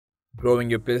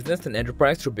Growing your business and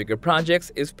enterprise through bigger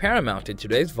projects is paramount in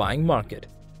today's vying market.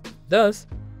 Thus,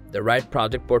 the right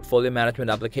project portfolio management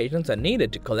applications are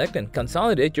needed to collect and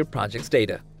consolidate your project's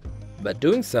data. By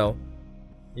doing so,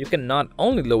 you can not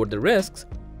only lower the risks,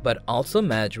 but also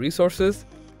manage resources,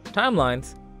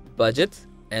 timelines, budgets,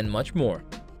 and much more.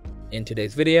 In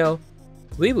today's video,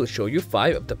 we will show you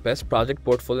 5 of the best project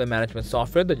portfolio management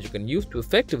software that you can use to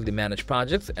effectively manage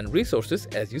projects and resources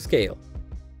as you scale.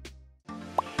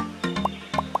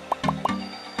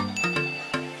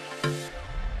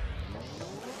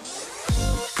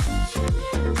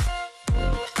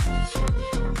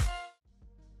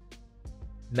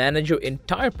 Manage your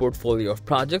entire portfolio of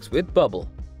projects with Bubble,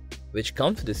 which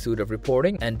comes with a suite of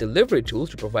reporting and delivery tools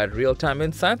to provide real-time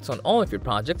insights on all of your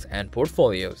projects and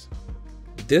portfolios.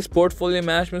 This portfolio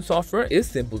management software is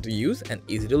simple to use and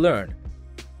easy to learn.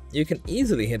 You can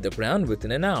easily hit the ground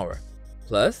within an hour.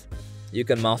 Plus, you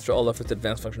can master all of its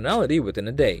advanced functionality within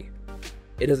a day.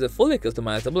 It has a fully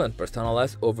customizable and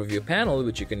personalized overview panel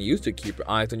which you can use to keep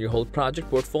your eyes on your whole project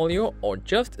portfolio or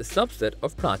just a subset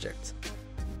of projects.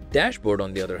 Dashboard,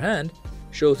 on the other hand,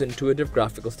 shows intuitive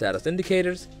graphical status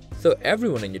indicators so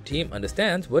everyone in your team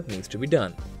understands what needs to be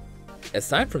done.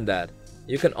 Aside from that,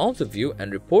 you can also view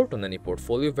and report on any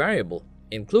portfolio variable,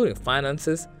 including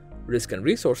finances, risk and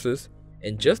resources,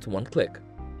 in just one click.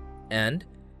 And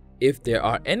if there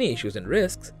are any issues and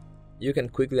risks, you can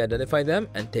quickly identify them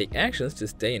and take actions to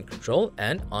stay in control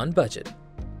and on budget.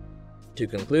 To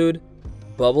conclude,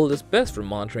 Bubble is best for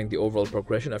monitoring the overall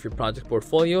progression of your project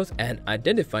portfolios and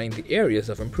identifying the areas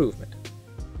of improvement.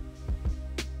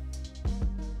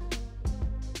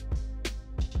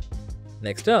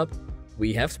 Next up,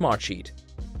 we have Smartsheet,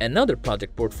 another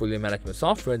project portfolio management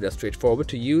software that's straightforward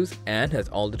to use and has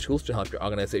all the tools to help your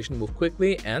organization move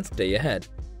quickly and stay ahead.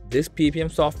 This PPM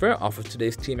software offers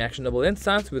today's team actionable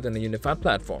insights within a unified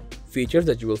platform. Features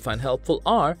that you will find helpful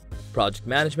are project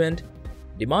management,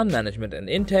 demand management and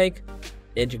intake,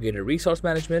 integrated resource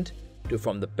management to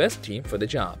form the best team for the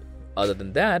job. Other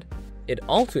than that, it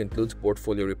also includes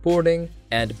portfolio reporting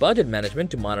and budget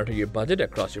management to monitor your budget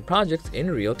across your projects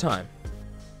in real time.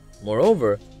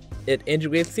 Moreover, it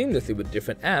integrates seamlessly with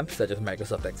different apps such as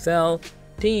Microsoft Excel,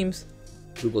 Teams,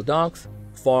 Google Docs,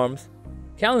 Forms,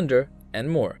 Calendar, and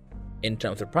more. In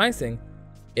terms of pricing,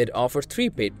 it offers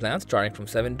 3 paid plans starting from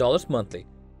 $7 monthly,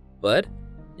 but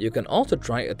you can also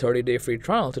try a 30-day free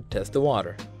trial to test the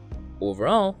water.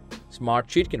 Overall,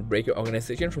 Smartsheet can break your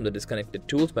organization from the disconnected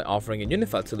tools by offering a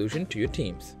unified solution to your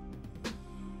teams.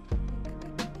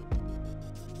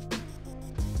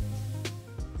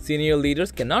 Senior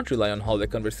leaders cannot rely on hallway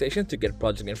conversations to get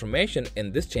project information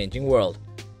in this changing world.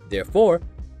 Therefore,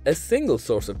 a single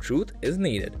source of truth is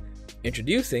needed.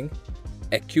 Introducing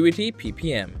Acuity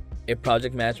PPM, a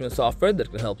project management software that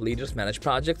can help leaders manage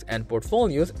projects and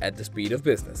portfolios at the speed of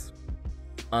business.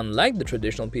 Unlike the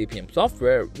traditional PPM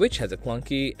software, which has a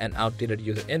clunky and outdated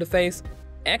user interface,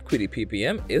 Acuity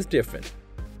PPM is different.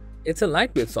 It's a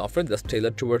lightweight software that's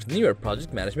tailored towards newer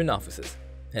project management offices.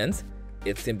 Hence,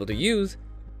 it's simple to use,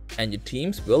 and your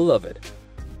teams will love it.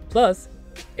 Plus,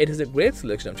 it has a great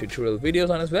selection of tutorial videos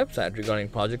on its website regarding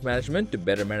project management to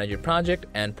better manage your project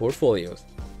and portfolios.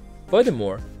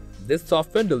 Furthermore, this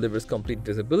software delivers complete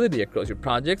visibility across your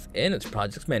projects in its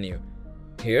projects menu.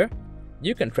 Here,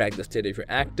 you can track the state of your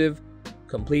active,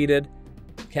 completed,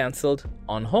 cancelled,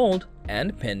 on hold,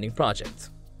 and pending projects.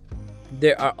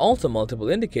 There are also multiple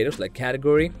indicators like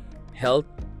category, health,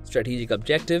 strategic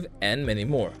objective, and many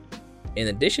more. In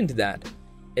addition to that,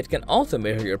 it can also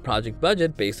measure your project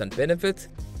budget based on benefits,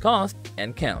 cost,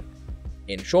 and count.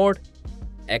 In short,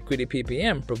 Acuity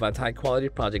PPM provides high-quality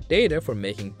project data for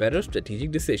making better strategic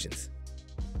decisions.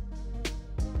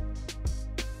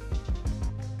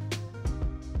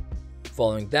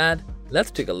 Following that,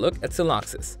 let's take a look at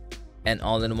Celoxis, an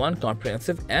all-in-one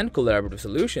comprehensive and collaborative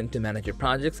solution to manage your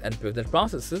projects and business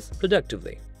processes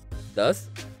productively. Thus,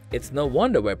 it's no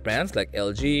wonder why brands like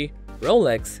LG,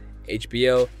 Rolex,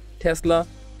 HBO, Tesla,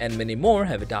 and many more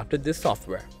have adopted this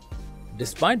software.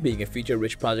 Despite being a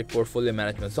feature-rich project portfolio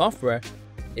management software,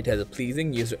 it has a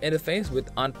pleasing user interface with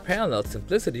unparalleled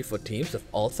simplicity for teams of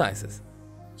all sizes.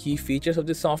 Key features of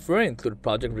this software include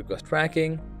project request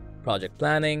tracking, project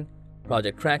planning,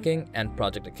 project tracking, and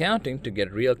project accounting to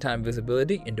get real-time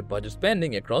visibility into budget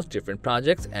spending across different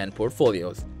projects and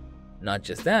portfolios. Not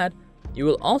just that, you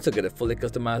will also get a fully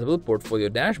customizable portfolio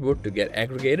dashboard to get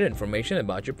aggregated information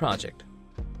about your project.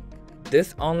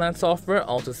 This online software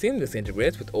also seamlessly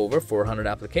integrates with over 400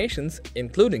 applications,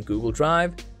 including Google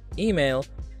Drive, email,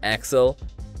 Excel,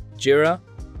 Jira,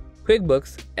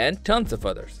 QuickBooks, and tons of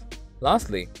others.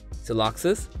 Lastly,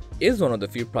 Celoxis, is one of the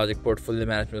few project portfolio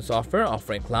management software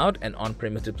offering cloud and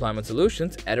on-premise deployment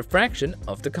solutions at a fraction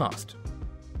of the cost.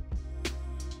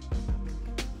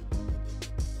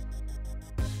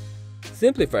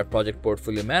 Simplify project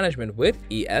portfolio management with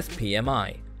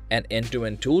ESPMI, an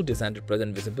end-to-end tool designed to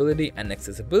present visibility and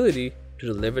accessibility to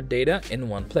deliver data in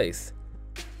one place.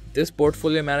 This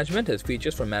portfolio management has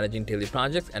features for managing daily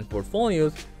projects and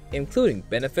portfolios, including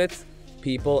benefits,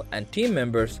 people and team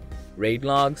members, rate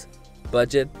logs,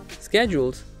 budget,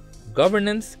 schedules,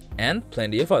 governance, and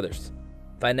plenty of others.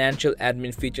 Financial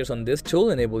admin features on this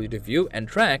tool enable you to view and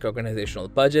track organizational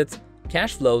budgets,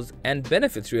 cash flows, and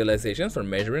benefits realizations for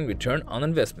measuring return on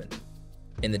investment.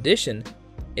 In addition,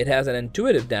 it has an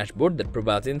intuitive dashboard that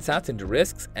provides insights into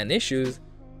risks and issues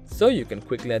so you can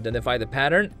quickly identify the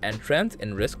pattern and trends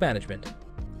in risk management.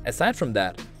 Aside from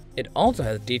that, it also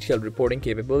has detailed reporting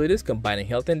capabilities combining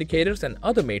health indicators and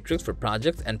other metrics for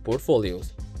projects and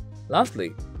portfolios.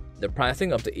 Lastly, the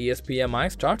pricing of the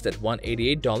ESPMI starts at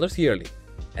 $188 yearly,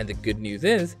 and the good news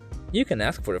is you can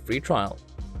ask for a free trial.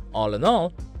 All in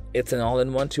all, it's an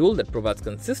all-in-one tool that provides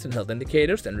consistent health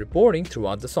indicators and reporting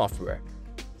throughout the software.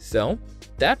 So,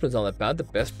 that was all about the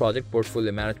best project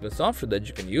portfolio management software that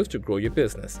you can use to grow your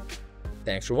business.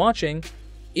 Thanks for watching.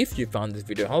 If you found this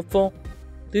video helpful,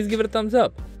 please give it a thumbs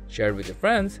up, share it with your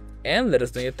friends, and let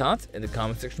us know your thoughts in the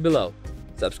comment section below.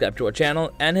 Subscribe to our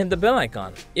channel and hit the bell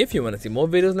icon if you want to see more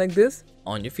videos like this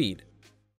on your feed.